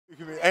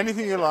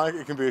anything you like.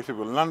 It can be a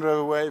typical Land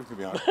Rover wave, it can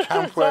be a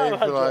camp wave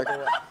if you like.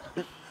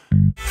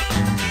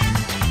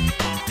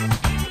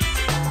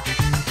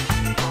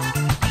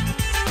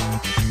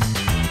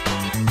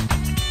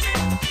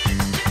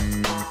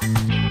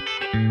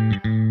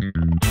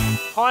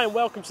 Hi and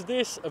welcome to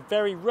this, a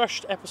very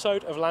rushed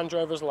episode of Land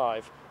Rovers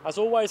Live. As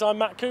always, I'm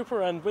Matt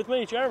Cooper and with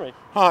me, Jeremy.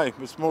 Hi,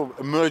 it's more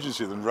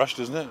emergency than rushed,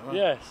 isn't it?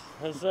 Yes,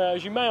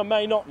 as you may or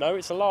may not know,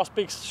 it's the last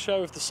big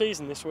show of the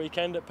season this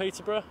weekend at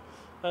Peterborough,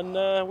 and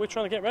we're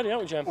trying to get ready,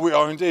 aren't we, Jem? We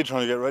are indeed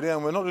trying to get ready,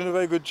 and we're not doing a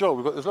very good job.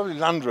 We've got this lovely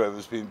Land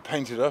Rovers being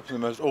painted up in the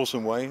most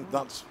awesome way.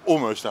 That's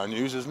almost our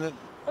news, isn't it?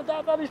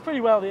 That is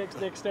pretty well the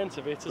extent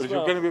of it as well. But if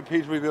you're going to be at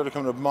Peterborough, you'll be able to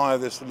come and admire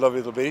this lovely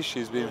little beast.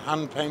 She's been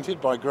hand-painted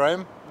by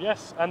Graham.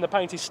 Yes, and the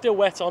paint is still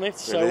wet on it,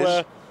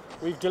 so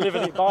we've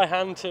delivered it by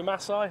hand to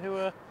Masai, who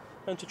are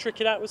going to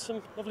trick it out with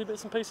some lovely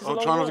bits and pieces.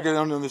 I'll try not to get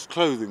under this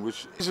clothing,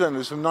 which is some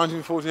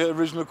 1948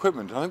 original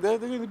equipment. I think they're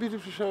going to be the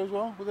show as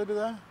well. Will they be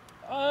there?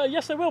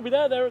 Yes, they will be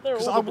there. They're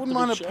all I wouldn't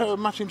mind a pair of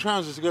matching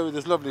trousers to go with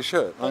this lovely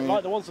shirt. I mean,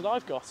 like the ones that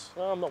I've got.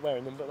 I'm not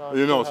wearing them, but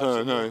you're not?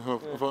 No.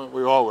 Yeah.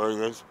 We are wearing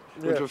those.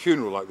 We're to a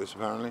funeral like this,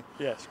 apparently.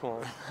 Yes,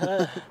 quite.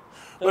 But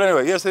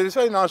anyway, yes, it's a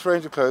very nice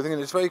range of clothing,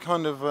 and it's very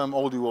kind of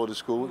oldie-worldy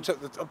school,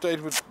 except it's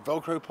updated with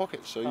Velcro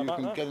pockets, so you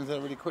can get into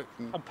there really quick.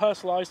 And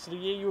personalised to the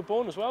year you were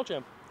born as well,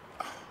 Jem.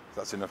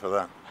 That's enough of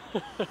that.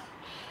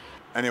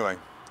 Anyway,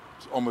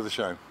 on with the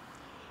show.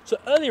 So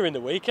earlier in the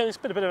week, and it's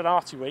been a bit of an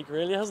arty week,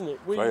 really, hasn't it?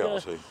 Very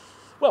arty.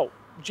 Well,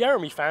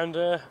 Jeremy found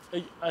a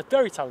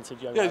very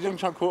talented young man. Yeah, a young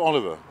chap called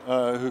Oliver,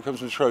 who comes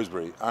from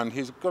Shrewsbury, and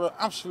he's got an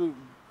absolute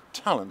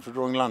talent for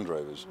drawing Land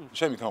Rovers.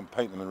 Shame he can't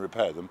paint them and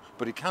repair them,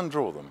 but he can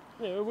draw them.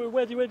 Yeah,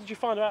 where did you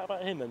find out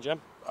about him then, Jem?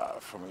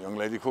 From a young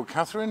lady called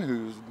Catherine,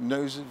 who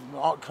knows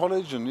art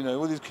college, and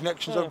all these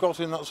connections I've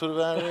got in that sort of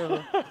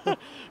area.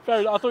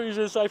 Fair enough. I thought you were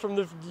going to say from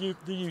the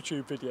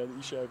YouTube video that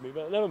you showed me,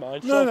 but never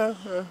mind. No.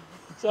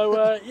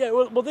 So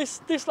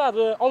this lad,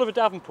 Oliver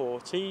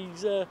Davenport,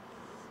 he's at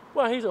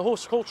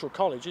horticultural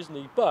college, isn't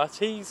he? But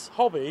his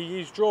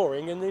hobby is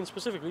drawing, and then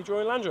specifically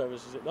drawing Land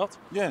Rovers, is it not?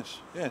 Yes,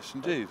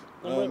 indeed.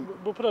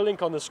 We'll put a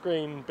link on the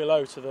screen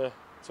below to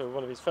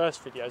one of his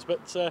first videos.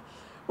 But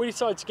we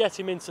decided to get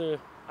him into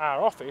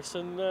our office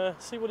and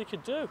see what he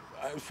could do.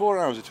 4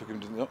 hours it took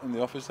him in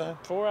the office there.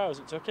 4 hours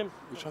it took him.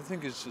 Which I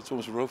think it's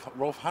almost a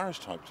Rolf Harris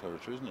type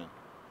territory, isn't it?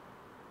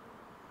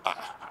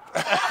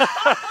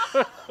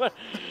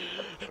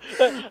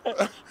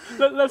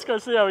 Let's go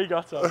see how he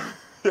got on.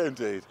 Yeah,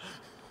 indeed.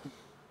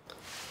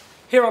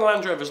 Here on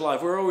Land Rovers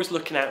Live, we're always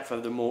looking out for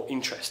the more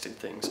interesting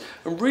things.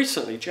 And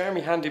recently,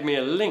 Jeremy handed me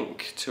a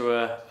link to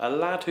a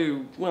lad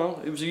who,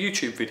 it was a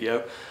YouTube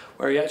video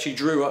where he actually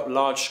drew up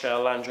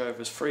large-scale Land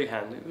Rovers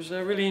freehand. It was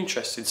really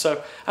interesting.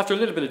 So after a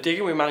little bit of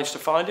digging, we managed to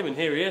find him, and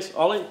here he is,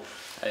 Ollie.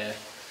 Yeah.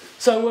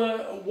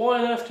 So why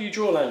on earth do you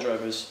draw Land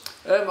Rovers?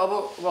 I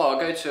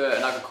go to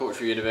an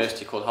agricultural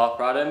university called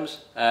Harper Adams,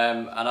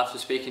 and after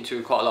speaking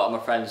to quite a lot of my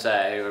friends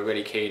there who are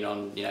really keen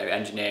on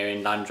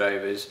engineering, Land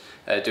Rovers,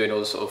 doing all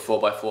the sort of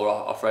 4x4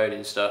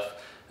 off-roading stuff,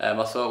 I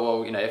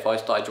thought, if I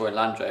started drawing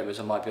Land Rovers,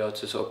 I might be able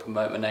to sort of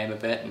promote my name a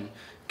bit and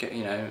get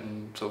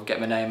and sort of get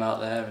my name out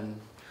there, and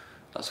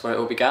that's where it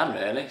all began,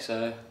 really.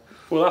 So.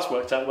 Well, that's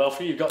worked out well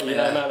for you. You got your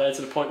name out there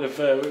to the point of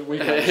we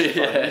managed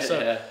to find you.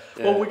 So,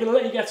 well, we're going to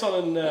let you get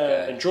on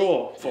and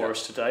draw for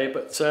us today,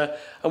 but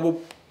and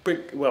we'll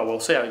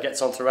see how it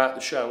gets on throughout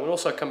the show. We'll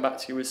also come back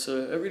to you with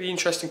a really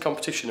interesting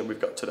competition that we've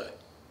got today.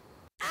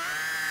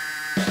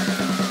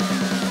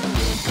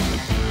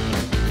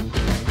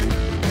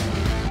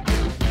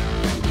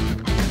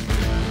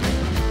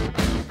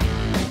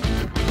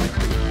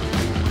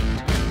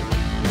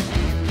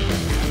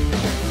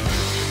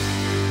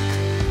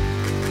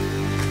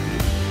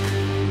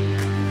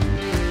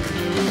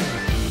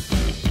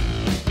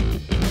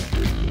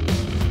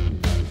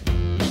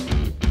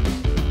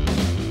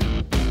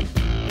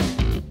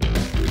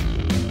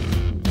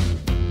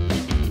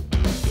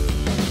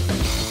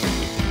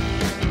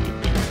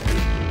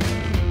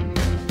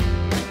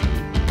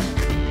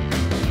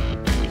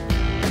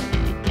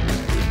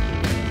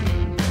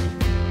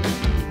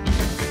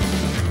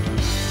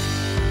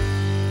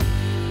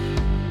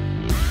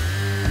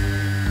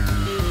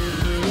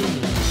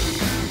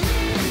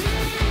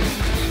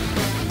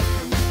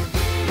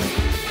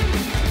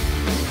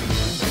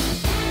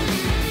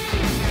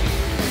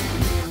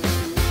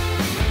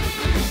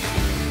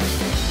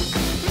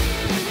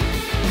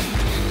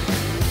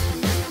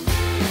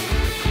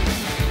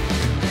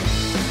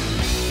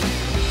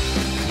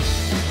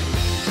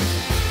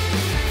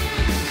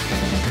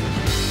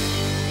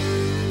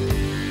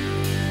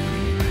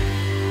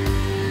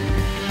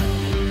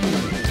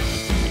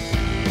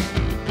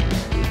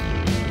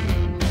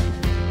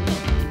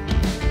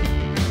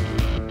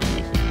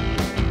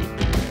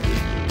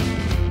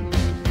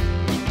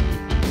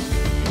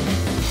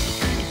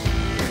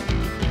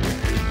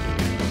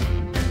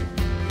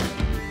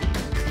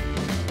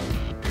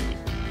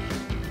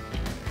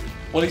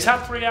 Well, he's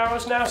had 3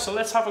 hours now, so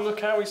let's have a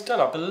look how he's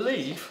done. I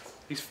believe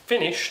he's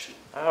finished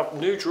our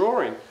new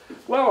drawing.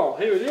 Well,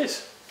 here it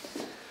is.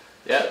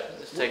 Yeah,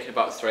 It's taken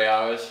about 3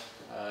 hours.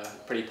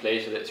 Pretty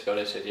pleased with it, to be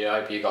honest with you.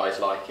 I hope you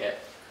guys like it.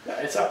 Yeah,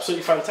 it's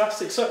absolutely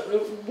fantastic. So,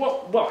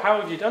 how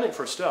have you done it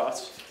for a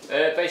start?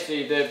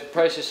 Basically, the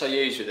process I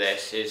use with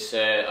this is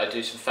I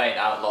do some faint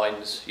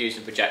outlines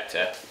using the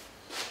projector,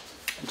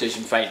 do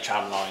some faint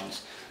tram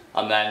lines,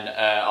 and then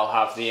I'll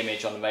have the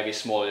image on maybe a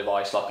smaller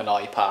device like an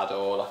iPad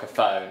or like a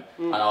phone,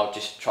 and I'll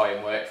just try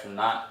and work from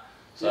that.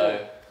 So,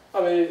 yeah.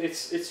 I mean,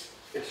 it's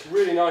a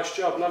really nice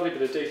job, lovely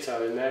bit of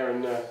detail in there,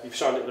 and you've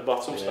shined it at the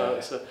bottom, so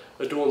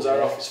it adorns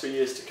our office for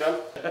years to come.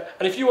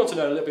 And if you want to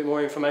know a little bit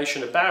more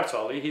information about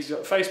Ollie, he's got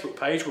a Facebook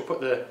page. We'll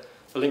put the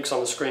links on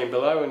the screen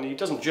below, and he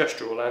doesn't just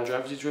draw Land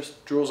Rovers, he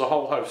just draws a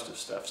whole host of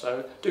stuff,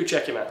 so do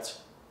check him out.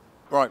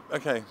 Right,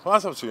 okay, well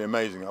that's absolutely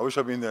amazing. I wish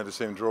I'd been there to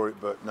see him draw it,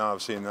 but now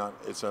I've seen that,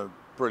 it's a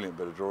brilliant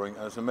bit of drawing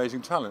and it's an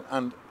amazing talent.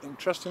 And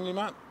interestingly,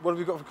 Matt, what have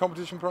you got for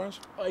competition prize?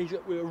 He's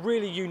got a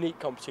really unique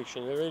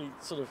competition, a really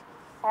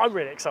I'm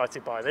really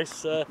excited by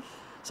this.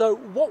 So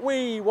what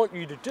we want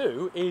you to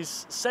do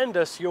is send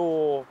us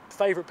your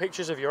favourite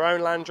pictures of your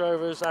own Land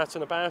Rovers out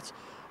and about,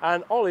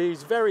 and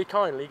Ollie's very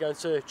kindly going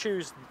to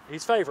choose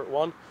his favourite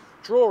one,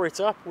 draw it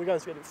up. We're going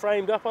to get it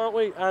framed up, aren't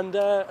we, and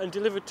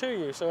delivered to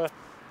you. So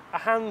a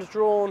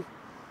hand-drawn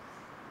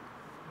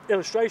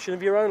illustration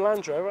of your own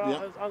Land Rover.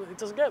 Yeah. It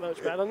doesn't get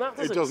much better than that,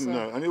 does it? It doesn't,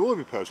 no. And it will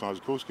be personalised,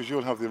 of course, because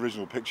you'll have the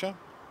original picture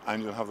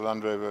and you'll have the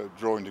Land Rover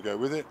drawing to go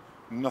with it.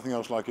 Nothing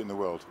else like it in the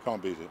world.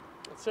 Can't beat it.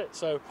 That's it.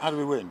 So how do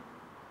we win?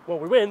 Well,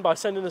 we win by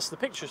sending us the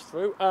pictures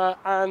through,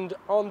 and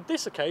on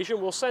this occasion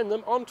we'll send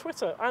them on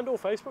Twitter and or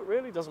Facebook.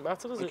 Really, doesn't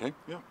matter, does it? Okay,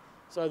 yeah.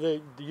 So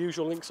the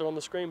usual links are on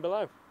the screen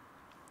below.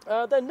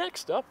 Then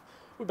next up,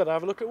 we better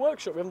have a look at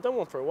Workshop. We haven't done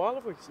one for a while,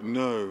 have we?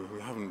 No,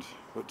 we haven't.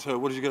 But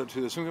what did you get up to?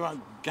 There's something about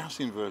gas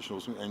inversion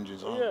or some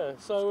engines, aren't Yeah,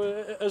 so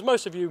as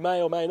most of you may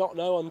or may not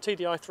know, on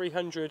TDI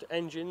 300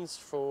 engines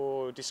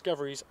for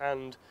Discoveries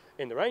and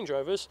in the Range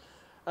Rovers,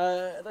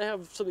 they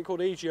have something called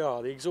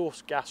EGR, the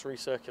exhaust gas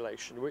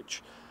recirculation,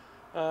 which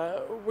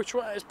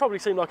has probably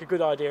seemed like a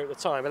good idea at the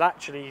time, but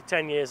actually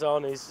 10 years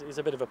on is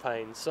a bit of a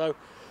pain. So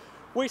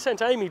we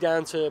sent Amy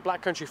down to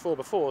Black Country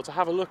 4x4 to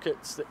have a look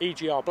at the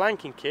EGR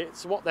blanking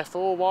kits, what they're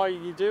for, why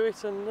you do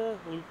it, and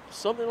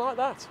something like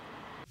that.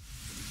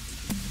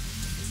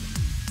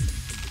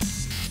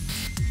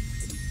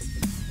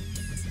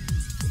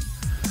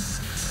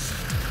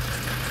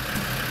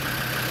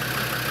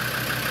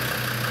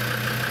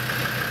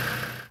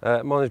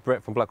 My name is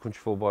Brett from Black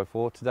Country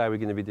 4x4. Today we're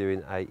going to be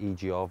doing a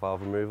EGR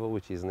valve removal,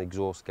 which is an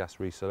exhaust gas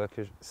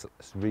recirculation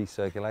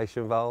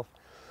valve.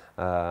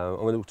 I'm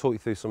going to talk you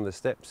through some of the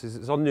steps.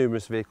 It's on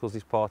numerous vehicles,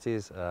 this part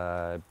is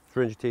 300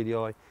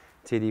 TDI,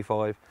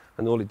 TD5,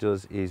 and all it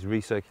does is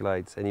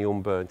recirculates any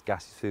unburnt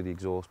gases through the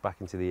exhaust back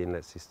into the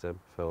inlet system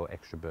for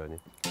extra burning.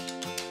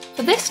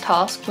 For this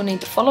task we'll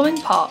need the following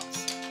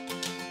parts.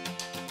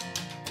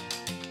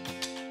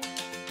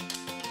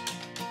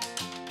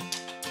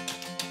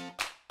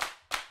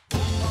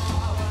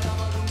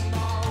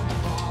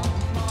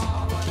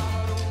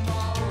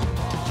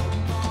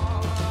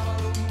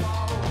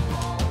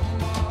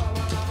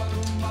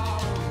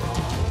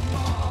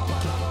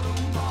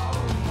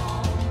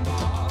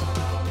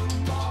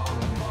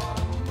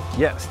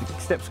 Yeah,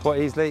 steps quite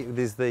easily.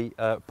 There's the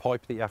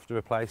pipe that you have to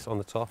replace on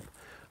the top,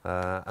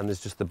 and there's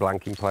just the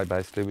blanking plate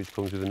basically, which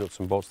comes with the nuts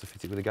and bolts to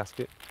fit it with a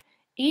gasket.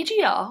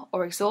 EGR,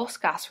 or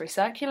exhaust gas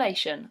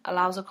recirculation,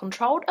 allows a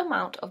controlled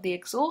amount of the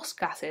exhaust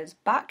gases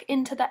back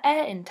into the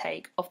air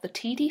intake of the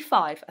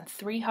TD5 and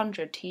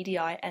 300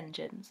 TDI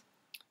engines.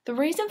 The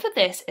reason for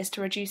this is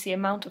to reduce the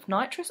amount of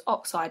nitrous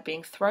oxide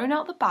being thrown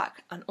out the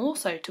back and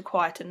also to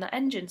quieten the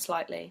engine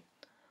slightly.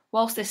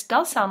 Whilst this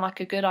does sound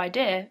like a good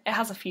idea, it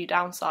has a few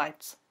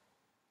downsides.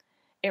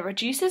 It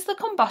reduces the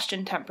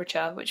combustion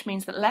temperature, which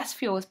means that less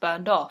fuel is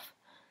burned off.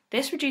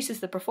 This reduces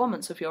the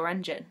performance of your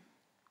engine.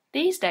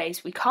 These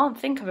days, we can't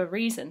think of a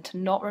reason to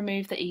not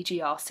remove the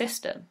EGR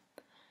system.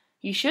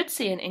 You should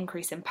see an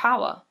increase in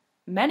power.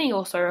 Many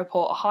also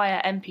report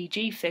higher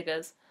MPG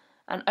figures,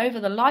 and over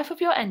the life of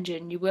your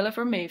engine, you will have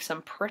removed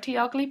some pretty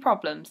ugly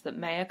problems that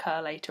may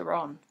occur later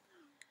on.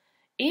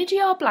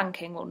 EGR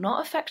blanking will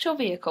not affect your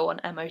vehicle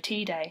on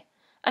MOT day,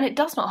 and it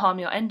does not harm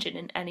your engine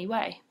in any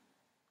way.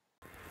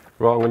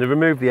 Right, I'm going to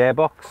remove the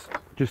airbox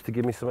just to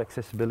give me some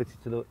accessibility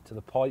to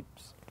the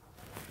pipes.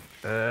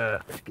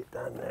 Let's get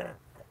down there.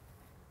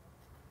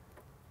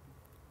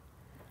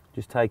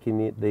 Just taking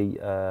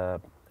the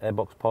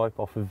airbox pipe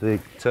off of the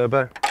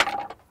turbo.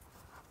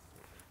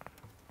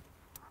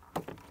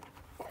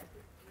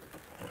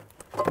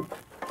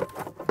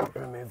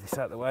 Remove this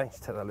out of the way,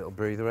 just take that little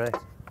breather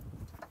out.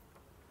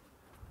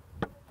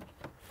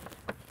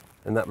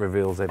 And that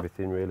reveals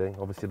everything really.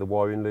 Obviously the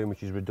wiring loom,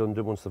 which is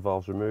redundant once the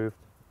valve's removed,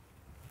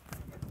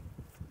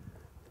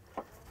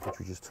 which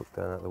we just took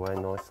down out of the way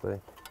nicely.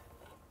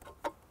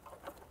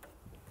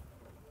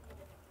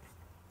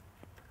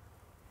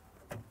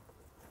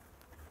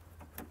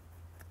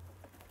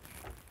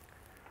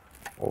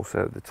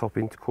 Also the top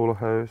intercooler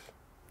hose.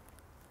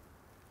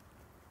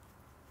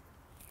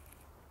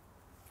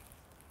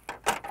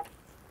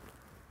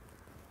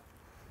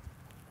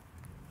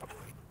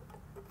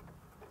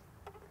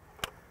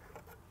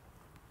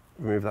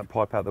 remove that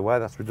pipe out of the way.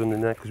 That's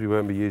redundant there because we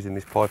won't be using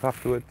this pipe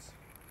afterwards.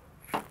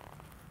 You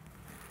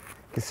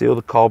can see all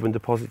the carbon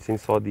deposits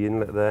inside the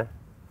inlet there,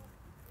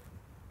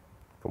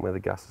 from where the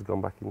gas has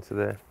gone back into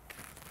there.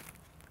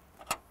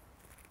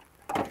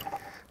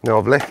 Now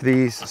I've left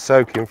these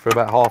soaking for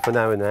about half an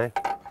hour now.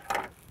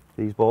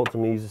 These bolts,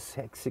 I'm going to use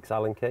a 6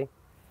 Allen key.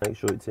 Make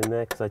sure it's in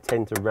there because they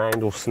tend to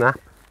round or snap.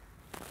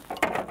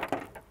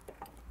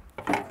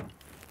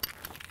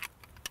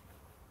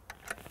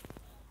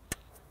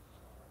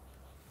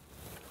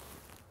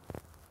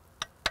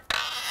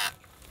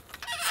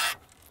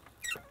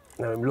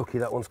 Now I'm lucky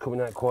that one's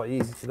coming out quite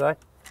easy today.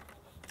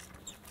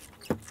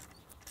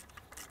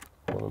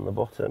 One on the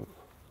bottom.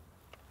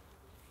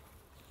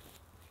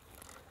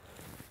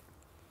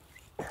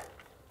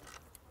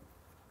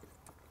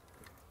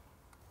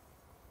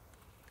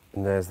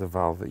 And there's the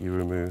valve that you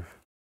remove.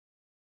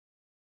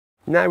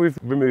 Now we've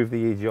removed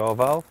the EGR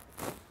valve,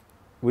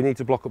 we need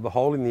to block up the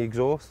hole in the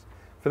exhaust.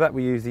 For that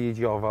we use the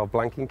EGR valve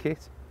blanking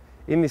kit.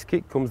 In this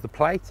kit comes the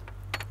plate,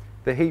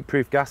 the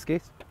heat-proof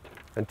gasket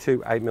and 2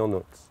 8mm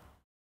nuts.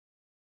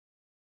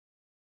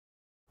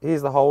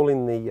 Here's the hole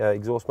in the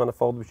exhaust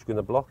manifold which we're going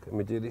to block, and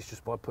we do this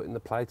just by putting the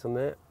plate on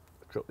there,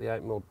 drop the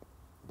 8mm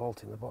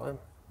bolt in the bottom.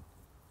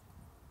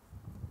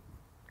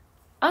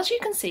 As you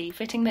can see,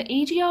 fitting the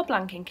EGR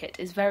blanking kit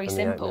is very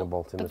simple,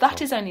 but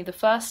that is only the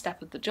first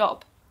step of the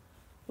job.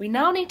 We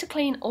now need to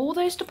clean all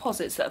those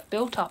deposits that have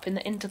built up in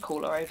the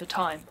intercooler over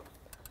time.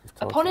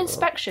 Upon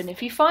inspection,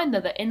 if you find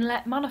that the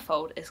inlet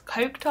manifold is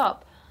coked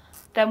up,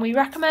 then we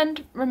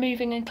recommend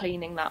removing and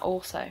cleaning that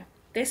also.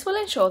 This will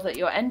ensure that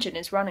your engine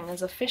is running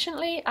as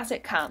efficiently as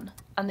it can,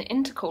 and the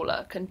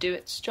intercooler can do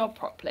its job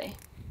properly.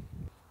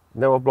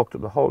 Now I've blocked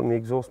up the hole in the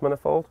exhaust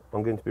manifold,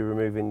 I'm going to be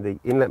removing the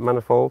inlet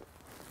manifold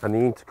and the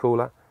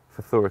intercooler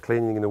for thorough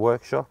cleaning in the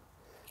workshop.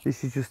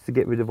 This is just to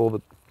get rid of all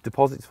the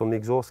deposits from the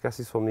exhaust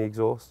gases from the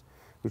exhaust,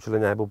 which will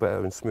enable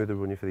better and smoother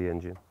running for the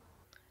engine.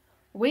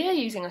 We are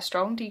using a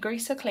strong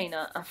degreaser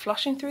cleaner and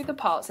flushing through the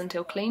parts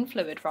until clean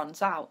fluid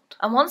runs out.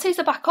 And once these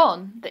are back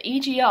on, the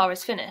EGR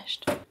is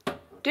finished.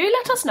 Do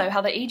let us know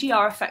how the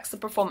EGR affects the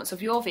performance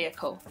of your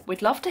vehicle.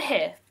 We'd love to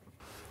hear.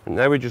 And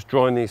now we're just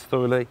drying these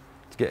thoroughly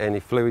to get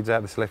any fluids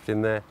out that's left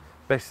in there.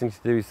 Best thing to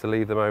do is to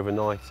leave them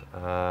overnight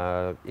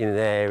in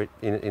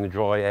a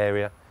dry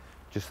area,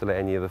 just to let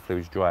any of the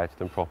fluids dry out of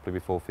them properly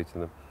before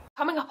fitting them.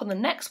 Coming up on the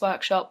next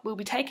workshop, we'll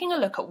be taking a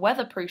look at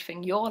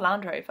weatherproofing your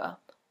Land Rover.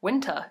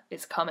 Winter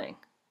is coming.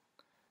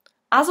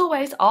 As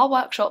always, our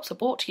workshops are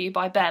brought to you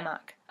by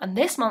Bearmac, and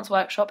this month's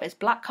workshop is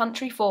Black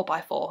Country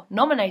 4x4,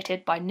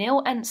 nominated by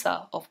Neil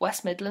Enser of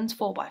West Midlands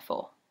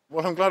 4x4.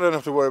 Well, I'm glad I don't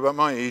have to worry about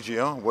my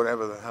EGR,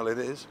 whatever the hell it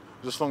is.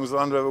 As long as the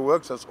Land Rover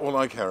works, that's all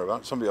I care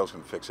about. Somebody else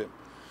can fix it.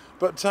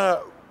 But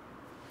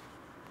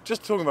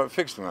just talking about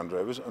fixing Land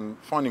Rovers and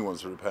finding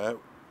ones to repair,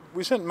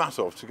 we sent Matt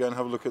off to go and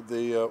have a look at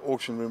the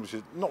auction room, which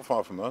is not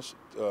far from us.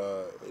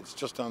 It's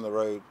just down the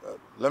road at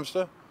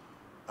Leominster,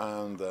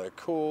 and they're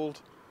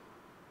called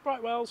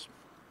Brightwells.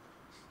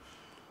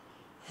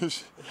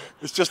 It's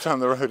just down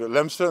the road at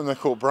Leominster, and they're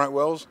called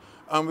Brightwells.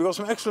 And we've got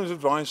some excellent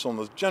advice on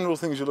the general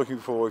things you're looking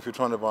for if you're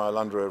trying to buy a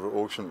Land Rover at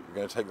auction. You're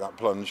going to take that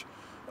plunge.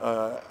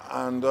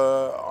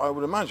 I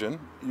would imagine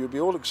you'd be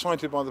all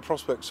excited by the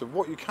prospects of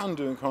what you can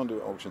do and can't do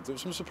at auctions. There were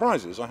some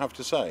surprises, I have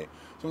to say.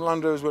 Some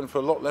Land Rovers went for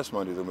a lot less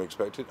money than we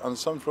expected, and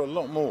some for a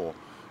lot more.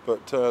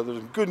 But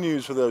there's good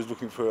news for those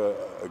looking for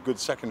a good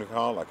second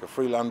car, like a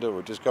Freelander or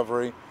a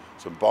Discovery.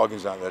 Some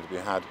bargains out there to be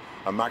had,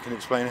 and Matt can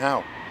explain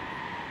how.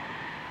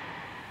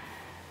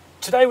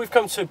 Today we've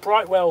come to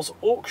Brightwell's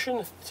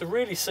auction to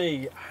really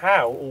see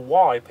how or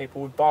why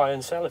people would buy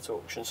and sell at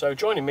auction. So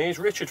joining me is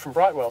Richard from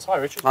Brightwell's. Hi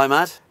Richard. Hi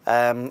Matt.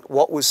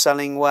 What was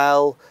selling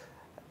well?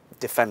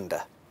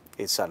 Defender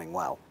is selling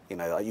well. You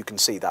know, you can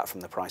see that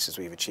from the prices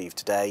we've achieved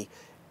today.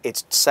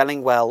 It's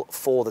selling well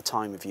for the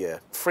time of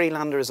year.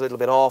 Freelander is a little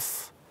bit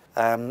off,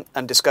 and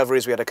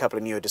Discoveries, we had a couple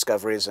of newer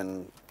Discoveries,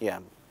 and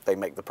yeah, they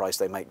make the price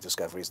they make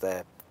Discoveries.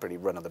 They're pretty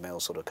run-of-the-mill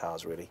sort of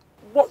cars, really.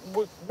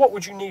 What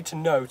would you need to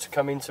know to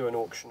come into an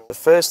auction? The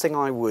first thing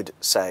I would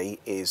say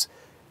is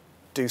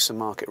do some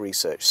market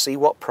research. See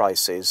what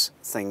prices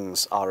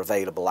things are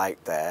available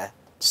out there.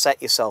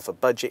 Set yourself a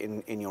budget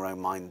in your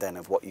own mind then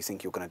of what you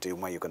think you're going to do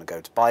and where you're going to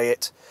go to buy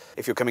it.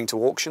 If you're coming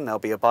to auction, there'll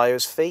be a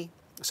buyer's fee,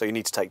 so you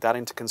need to take that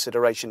into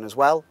consideration as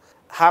well.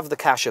 Have the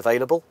cash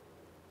available.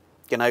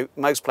 You know,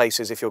 most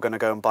places, if you're going to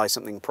go and buy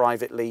something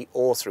privately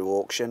or through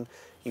auction,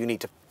 you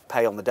need to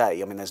pay on the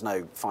day. I mean, there's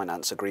no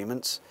finance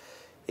agreements.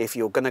 If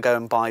you're going to go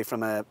and buy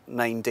from a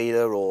main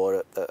dealer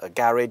or a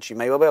garage, you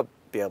may well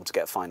be able to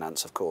get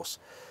finance, of course.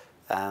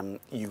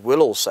 You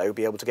will also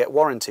be able to get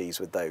warranties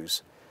with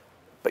those,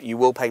 but you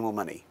will pay more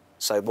money.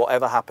 So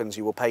whatever happens,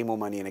 you will pay more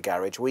money in a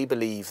garage. We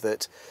believe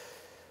that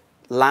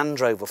Land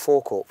Rover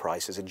forecourt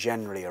prices are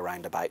generally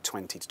around about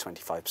 20 to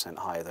 25%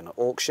 higher than at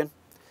auction.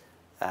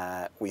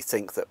 We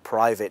think that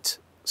private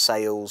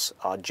sales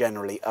are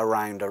generally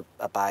around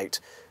about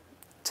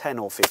 10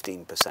 or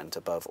 15%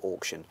 above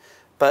auction.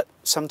 But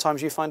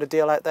sometimes you find a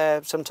deal out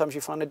there, sometimes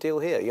you find a deal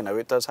here. You know,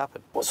 it does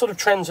happen. What sort of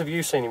trends have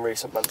you seen in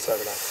recent months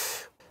over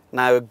that?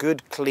 Now, a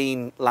good,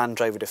 clean Land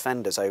Rover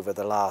Defenders over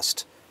the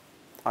last,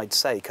 I'd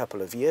say,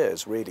 couple of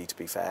years, really, to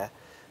be fair,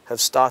 have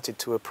started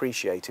to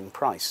appreciate in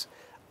price.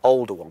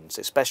 Older ones,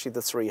 especially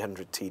the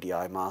 300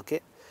 TDI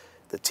market.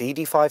 The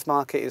TD5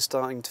 market is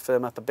starting to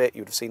firm up a bit.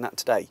 You would have seen that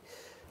today.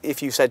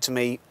 If you said to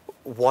me,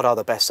 what are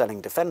the best-selling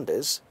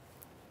Defenders?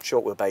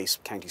 Short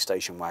wheelbase county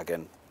station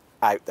wagon,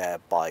 out there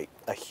by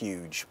a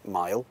huge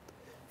mile.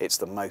 It's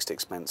the most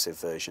expensive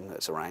version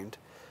that's around.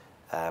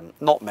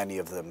 Not many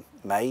of them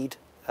made.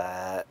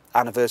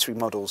 Anniversary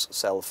models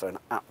sell for an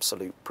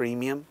absolute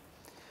premium.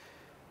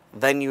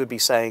 Then you would be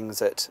saying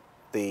that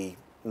the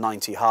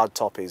 90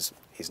 hardtop is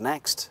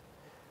next,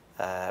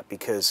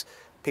 because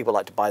people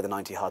like to buy the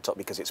 90 hardtop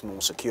because it's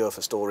more secure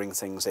for storing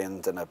things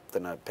in than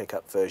a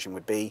pickup version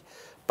would be.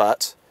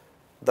 But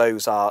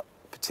those are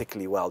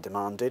particularly well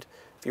demanded.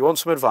 If you want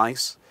some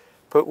advice,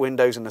 put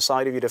windows in the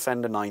side of your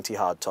Defender 90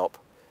 hardtop,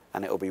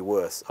 and it'll be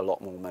worth a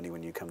lot more money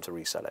when you come to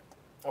resell it.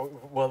 Oh,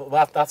 well,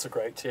 that's a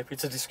great tip.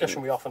 It's a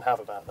discussion we often have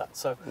about that.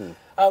 So,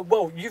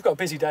 well, you've got a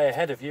busy day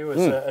ahead of you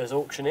as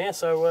auctioneer,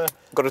 so...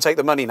 got to take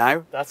the money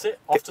now. That's it.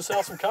 Off to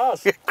sell some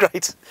cars.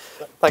 Great.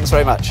 Thanks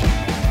very much.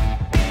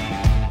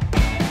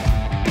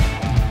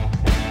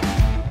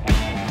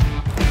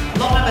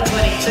 Lot number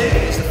 22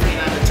 is the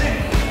Freelander 2.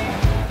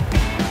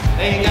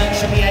 There you go,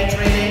 should be 8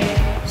 really.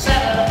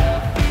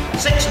 7,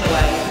 6 and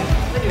away.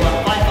 Then you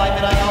want 5, 5,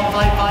 mid,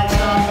 5, 5,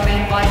 start,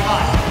 mid, 5,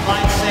 5,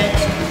 5,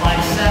 6,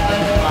 5, 7,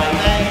 5,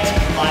 8,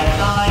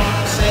 5,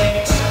 9,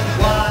 6,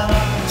 1,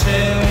 2,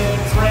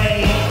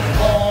 3,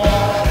 4,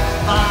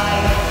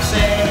 5,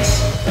 6,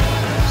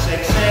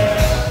 6, 6,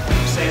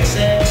 6,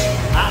 6,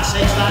 at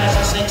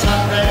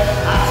 6,600,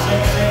 at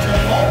 6, 6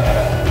 anymore,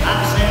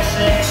 at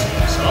 6,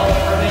 6, sold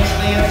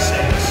provisionally at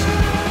 6.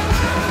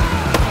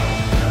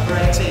 Number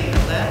 18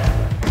 there.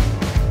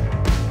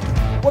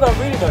 What I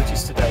really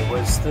noticed today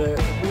was the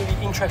really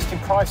interesting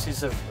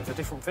prices of the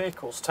different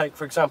vehicles. Take,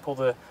 for example,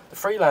 the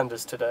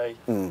Freelanders today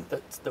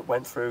that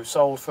went through,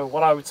 sold for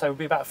what I would say would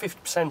be about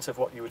 50% of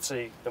what you would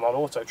see them on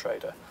Auto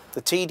Trader.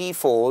 The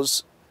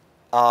TD4s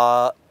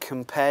are,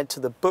 compared to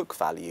the book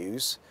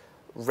values,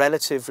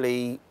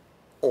 relatively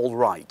all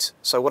right.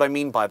 So what I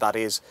mean by that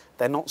is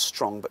they're not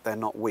strong, but they're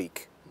not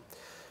weak.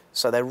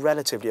 So they're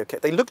relatively okay.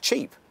 They look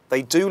cheap.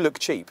 They do look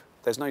cheap.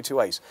 There's no two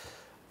ways.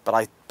 But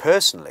I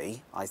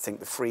think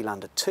the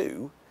Freelander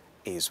 2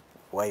 is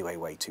way, way,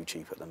 way too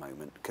cheap at the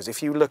moment. Because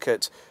if you look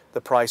at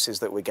the prices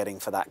that we're getting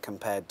for that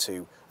compared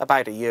to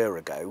about a year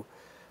ago,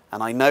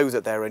 and I know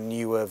that there are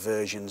newer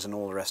versions and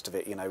all the rest of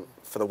it, you know,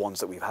 for the ones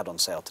that we've had on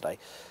sale today,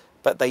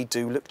 but they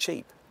do look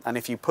cheap. And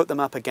if you put them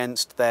up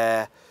against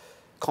their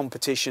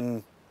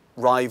competition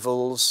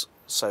rivals,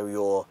 so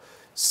your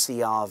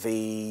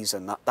CRVs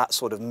and that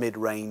sort of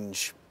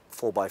mid-range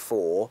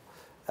 4x4,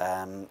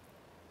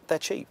 they're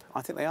cheap.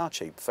 I think they are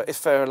cheap.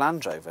 For a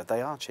Land Rover, they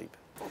are cheap.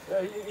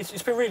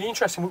 It's been really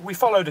interesting. We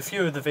followed a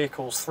few of the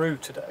vehicles through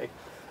today,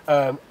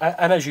 and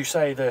as you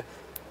say, the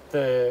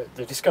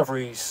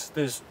Discoveries,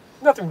 there's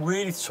nothing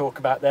really to talk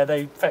about there.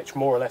 They fetch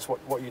more or less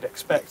what you'd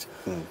expect.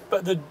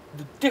 But the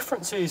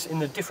differences in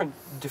the different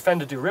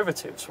Defender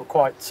derivatives were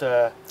quite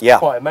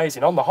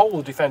amazing. On the whole,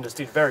 the Defenders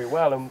did very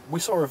well, and we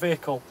saw a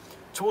vehicle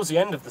towards the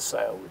end of the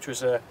sale, which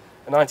was a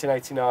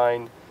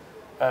 1989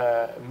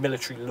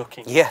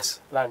 military-looking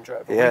Land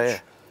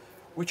Rover,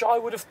 which I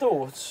would have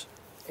thought,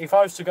 if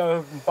I was to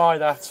go and buy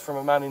that from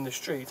a man in the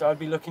street, I'd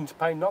be looking to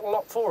pay not a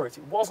lot for it.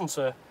 It wasn't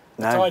a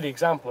tidy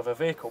example of a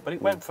vehicle, but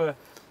it went for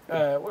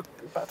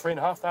about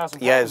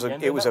 £3,500. Yeah,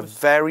 it was a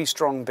very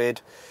strong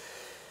bid.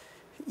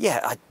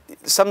 Yeah,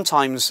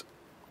 sometimes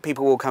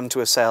people will come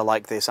to a sale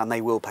like this and they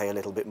will pay a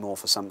little bit more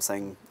for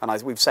something.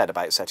 And we've said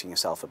about setting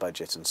yourself a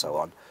budget and so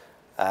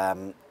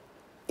on.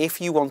 If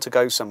you want to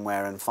go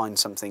somewhere and find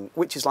something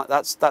which is like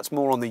that's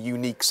more on the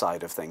unique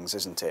side of things,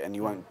 isn't it? And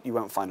you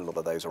won't find a lot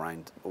of those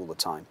around all the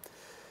time.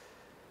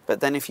 But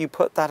then if you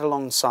put that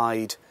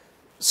alongside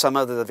some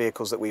other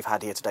vehicles that we've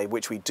had here today,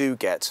 which we do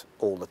get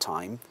all the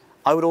time,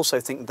 I would also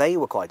think they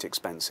were quite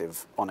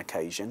expensive on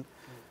occasion.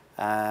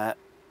 And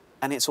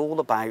it's all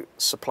about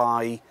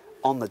supply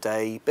on the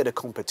day, bit of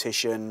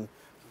competition.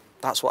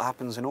 That's what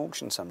happens in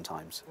auction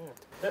sometimes.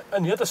 Yeah.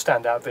 And the other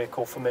standout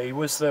vehicle for me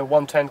was the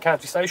 110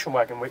 county station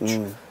wagon,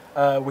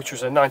 which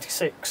was a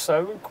 96,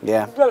 so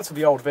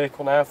relatively old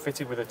vehicle now,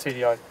 fitted with a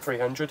TDI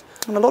 300.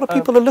 And a lot of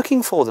people are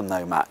looking for them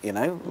though, Matt, you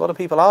know, a lot of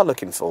people are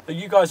looking for.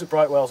 You guys at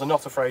Brightwells are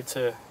not afraid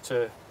to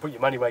put your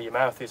money where your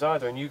mouth is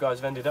either, and you guys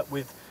have ended up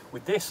with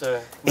this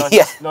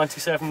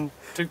 97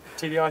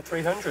 TDI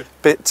 300.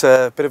 Bit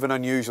of an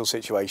unusual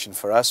situation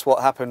for us.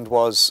 What happened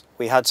was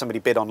we had somebody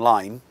bid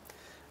online,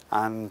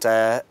 and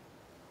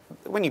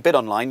when you bid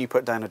online you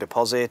put down a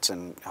deposit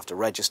and have to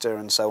register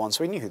and so on,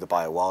 so we knew who the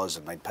buyer was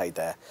and they'd paid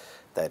their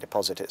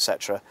deposit,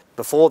 etc.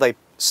 Before they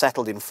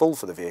settled in full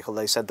for the vehicle,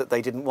 they said that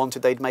they didn't want it,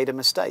 they'd made a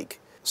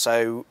mistake.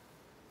 So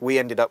we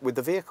ended up with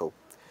the vehicle.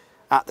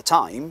 At the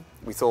time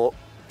we thought,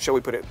 shall we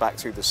put it back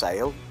through the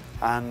sale?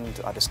 And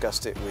I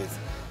discussed it with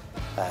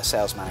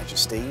sales manager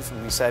Steve,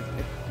 and we said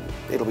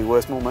it'll be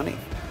worth more money.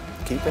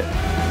 Keep it.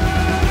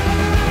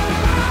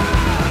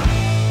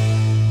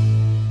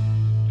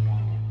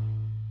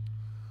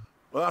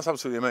 that's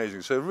absolutely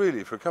amazing. So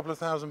really, for a couple of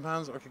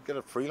 £1,000, I could get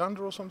a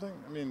Freelander or something?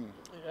 I mean...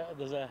 Yeah,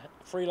 there's a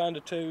Freelander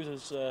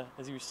 2s,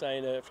 as you were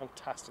saying, are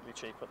fantastically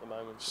cheap at the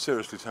moment.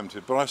 Seriously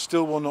tempted, but I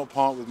still will not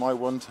part with my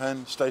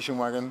 110 station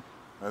wagon,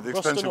 the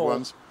expensive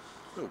ones.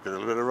 It'll get a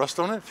little bit of rust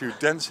on it, a few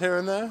dents here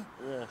and there.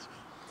 Yes.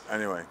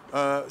 Anyway,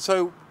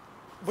 so...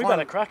 We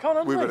better crack on,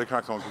 haven't we? We better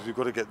crack on, because we've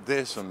got to get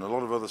this and a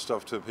lot of other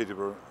stuff to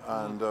Peterborough.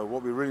 And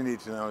what we really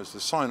need to now is to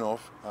sign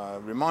off,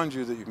 remind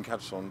you that you can catch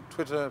us on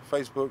Twitter,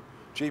 Facebook,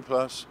 G+,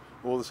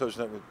 all the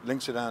social network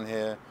links are down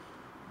here.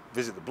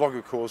 Visit the blog,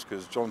 of course,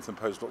 because Jonathan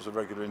posts lots of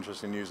regular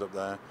interesting news up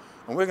there.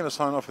 And we're going to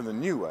sign off in the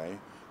new way.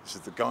 This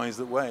is the Guys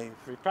That Weigh.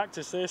 We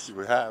practice this.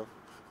 We have.